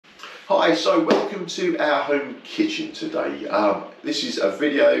Hi, so welcome to our home kitchen today. This is a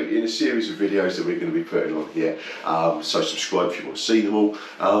video in a series of videos that we're going to be putting on here. So subscribe if you want to see them all.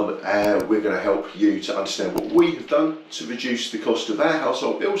 And we're going to help you to understand what we have done to reduce the cost of our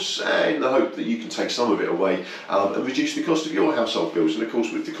household bills, and in the hope that you can take some of it away and reduce the cost of your household bills. And of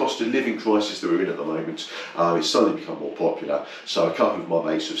course, with the cost of living crisis that we're in at the moment, it's suddenly become more popular. So a couple of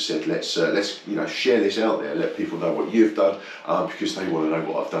my mates have said, let's share this out there, let people know what you've done, because they want to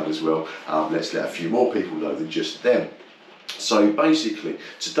know what I've done as well. Let's let a few more people know than just them. So basically,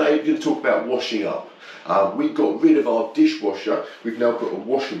 today we're going to talk about washing up. We got rid of our dishwasher. We've now got a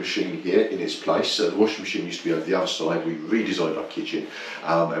washing machine here in its place. So the washing machine used to be over the other side. We redesigned our kitchen,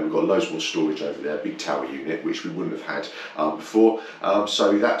 and we've got loads more storage over there, a big tower unit, which we wouldn't have had before.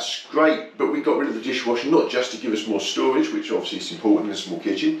 So that's great, but we got rid of the dishwasher, not just to give us more storage, which obviously is important in a small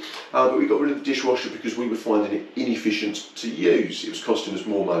kitchen, but we got rid of the dishwasher because we were finding it inefficient to use. It was costing us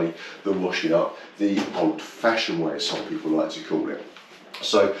more money than washing up the old-fashioned way, as some people like to call it.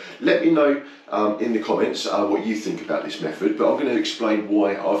 So let me know in the comments what you think about this method, but I'm going to explain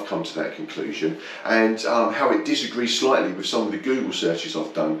why I've come to that conclusion and how it disagrees slightly with some of the Google searches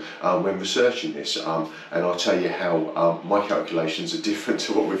I've done when researching this, and I'll tell you how my calculations are different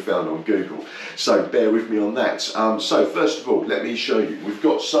to what we've found on Google. So bear with me on that. So first of all, let me show you. We've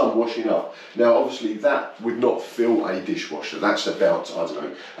got some washing up. Now obviously that would not fill a dishwasher. That's about, I don't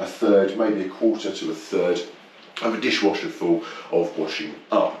know, a third, maybe a quarter to a third of a dishwasher full of washing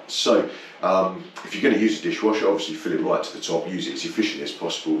up. So if you're going to use a dishwasher, obviously fill it right to the top, use it as efficiently as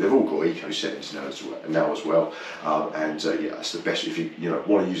possible. They've all got eco settings now as well, yeah, that's the best. If you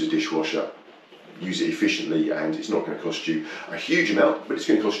want to use a dishwasher, use it efficiently, and it's not going to cost you a huge amount, but it's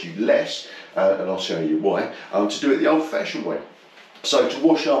going to cost you less, and I'll show you why, to do it the old-fashioned way. So to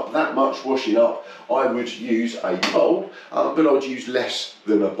wash up that much washing up, I would use a bowl, but I would use less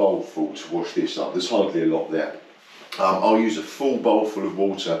than a bowl full to wash this up. There's hardly a lot there. I'll use a full bowl full of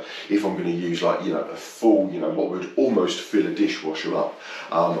water if I'm going to use a full, what would almost fill a dishwasher up.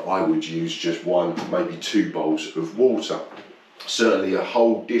 I would use just one, maybe two bowls of water. Certainly a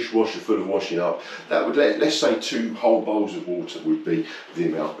whole dishwasher full of washing up, that would, let's say 2 whole bowls of water would be the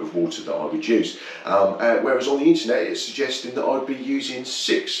amount of water that I would use. Whereas on the internet it's suggesting that I'd be using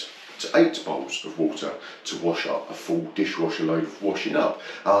 6 to 8 bowls of water to wash up a full dishwasher load of washing up,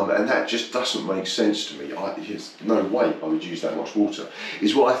 and that just doesn't make sense to me. There's no way I would use that much water.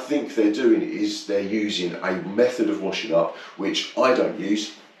 Is what I think they're doing is they're using a method of washing up which I don't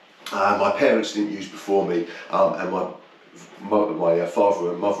use, my parents didn't use before me, and my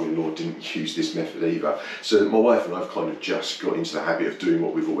father and mother-in-law didn't use this method either. So my wife and I have kind of just got into the habit of doing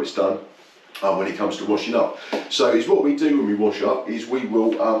what we've always done when it comes to washing up. So is what we do when we wash up is we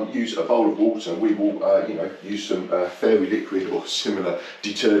will use a bowl of water. We will use some fairy liquid or similar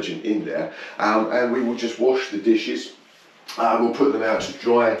detergent in there, and we will just wash the dishes. We'll put them out to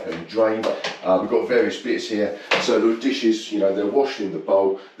dry and drain. We've got various bits here. So the dishes, they're washed in the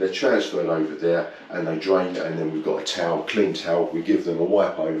bowl, they're transferred over there, and they drain, and then we've got a towel, clean towel. We give them a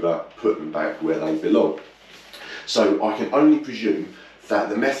wipe over, put them back where they belong. So I can only presume that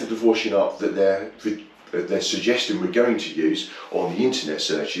the method of washing up that they're suggesting we're going to use on the internet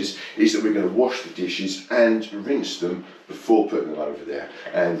searches is that we're going to wash the dishes and rinse them before putting them over there,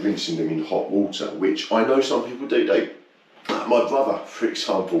 and rinsing them in hot water, which I know some people do. My brother, for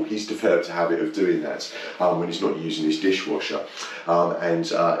example, he's developed a habit of doing that when he's not using his dishwasher,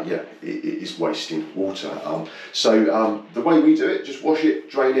 yeah, it is wasting water. So the way we do it, just wash it,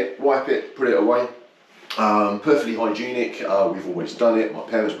 drain it, wipe it, put it away. Perfectly hygienic. We've always done it. My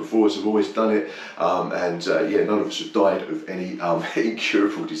parents before us have always done it, yeah, none of us have died of any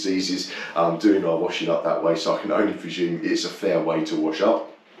incurable diseases doing our washing up that way. So I can only presume it's a fair way to wash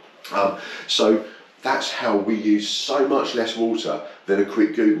up. So that's how we use so much less water than a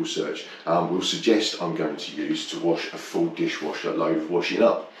quick Google search will suggest I'm going to use to wash a full dishwasher load of washing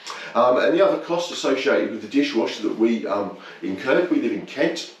up. And the other costs associated with the dishwasher that we incurred, we live in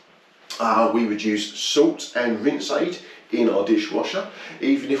Kent. We would use salt and rinse aid in our dishwasher.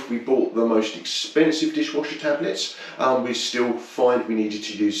 Even if we bought the most expensive dishwasher tablets, we still find we needed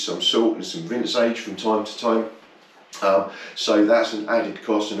to use some salt and some rinse aid from time to time. So that's an added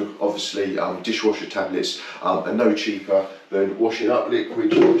cost, and obviously dishwasher tablets are no cheaper than washing up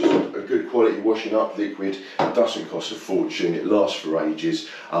liquid. A good quality washing up liquid doesn't cost a fortune, it lasts for ages,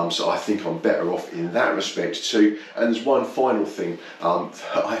 so I think I'm better off in that respect too. And there's one final thing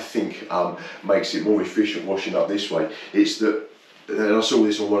that I think makes it more efficient washing up this way. It's that and I saw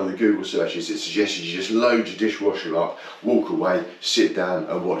this on one of the Google searches, it suggested you just load your dishwasher up, walk away, sit down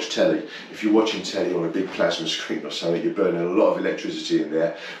and watch telly. If you're watching telly on a big plasma screen or something, you're burning a lot of electricity in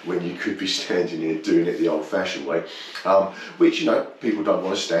there when you could be standing here doing it the old-fashioned way, which, you know, people don't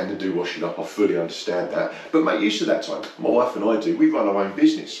want to stand and do washing up. I fully understand that, but make use of that time. My wife and I do. We run our own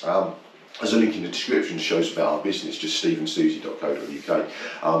business. There's a link in the description that shows about our business, just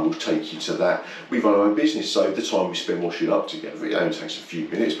stephensusie.co.uk. Will take you to that. We run our own business, so the time we spend washing up together, it only takes a few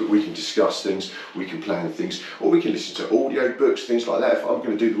minutes, but we can discuss things, we can plan things, or we can listen to audio books, things like that. If I'm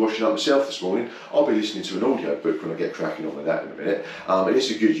going to do the washing up myself this morning, I'll be listening to an audio book when I get cracking on with that in a minute, and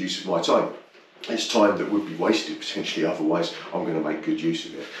it's a good use of my time. It's time that would be wasted potentially otherwise. I'm going to make good use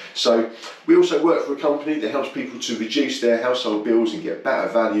of it. So we also work for a company that helps people to reduce their household bills and get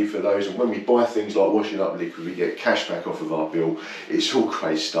better value for those, and when we buy things like washing up liquid, we get cash back off of our bill. It's all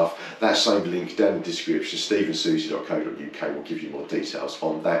great stuff. That same link down in the description, stephensusie.co.uk, will give you more details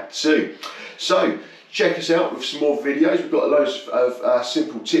on that too. So check us out with some more videos. We've got loads of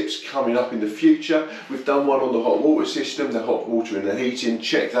simple tips coming up in the future. We've done one on the hot water system, the hot water and the heating.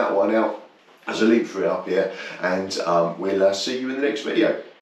 Check that one out. There's a link for it up here, and we'll see you in the next video.